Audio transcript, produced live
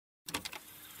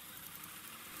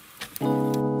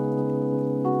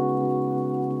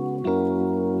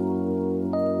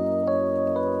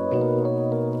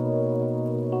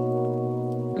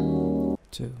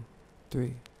2,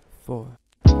 3, 4.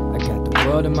 I got the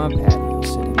world in my patio,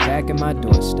 sitting back at my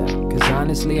doorstep. Cause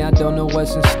honestly I don't know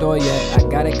what's in store yet. I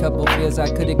got a couple fears I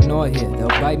could ignore here. They'll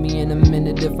bite me in a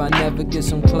minute if I never get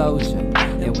some closure.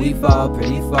 And we fall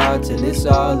pretty far till it's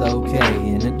all okay.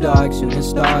 In the dark, shooting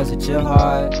stars at your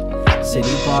heart.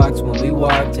 City parks when we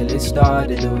walked till it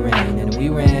started to rain. And we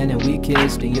ran and we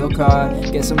kissed in your car.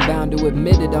 Guess I'm bound to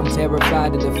admit it, I'm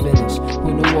terrified of the finish.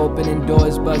 Who knew opening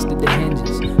doors busted the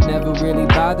hinges? Never really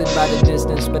bothered by the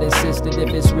distance, but insisted if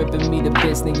it's ripping me to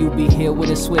bits, then you be here with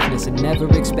a swiftness. And never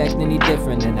expect any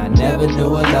different. And I never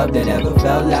knew a love that ever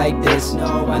felt like this.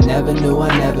 No, I never knew a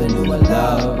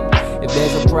love. If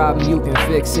there's a problem, you can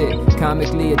fix it.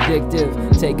 Comically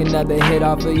addictive. Take another hit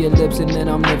off of your lips and then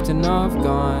I'm lifting off.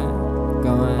 Gone.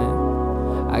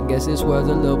 I guess this world's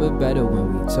a little bit better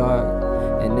when we talk.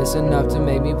 And it's enough to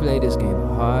make me play this game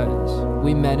of hearts.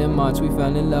 We met in March, we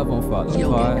fell in love, won't fall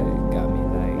apart. Got me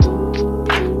like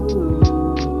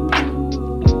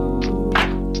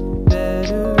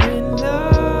better in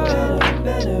love,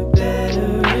 better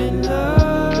in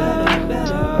love,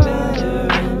 better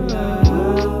in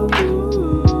love.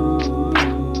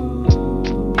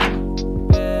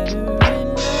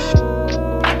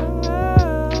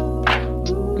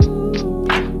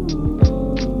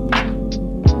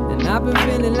 I've been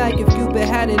feeling like if Cupid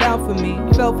had it out for me.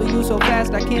 Fell for you so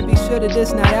fast I can't be sure that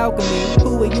this not alchemy.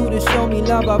 Who are you to show me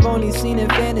love I've only seen in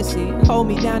fantasy? Hold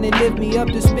me down and lift me up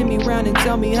to spin me round and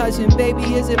tell me hush. And baby,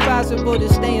 is it possible to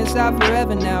stay inside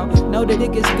forever now? Know that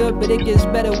it gets good but it gets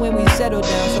better when we settle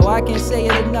down. So I can't say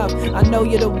it enough, I know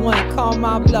you're the one. Call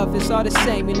my bluff, it's all the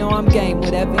same, you know I'm game,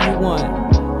 whatever you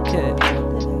want. Okay.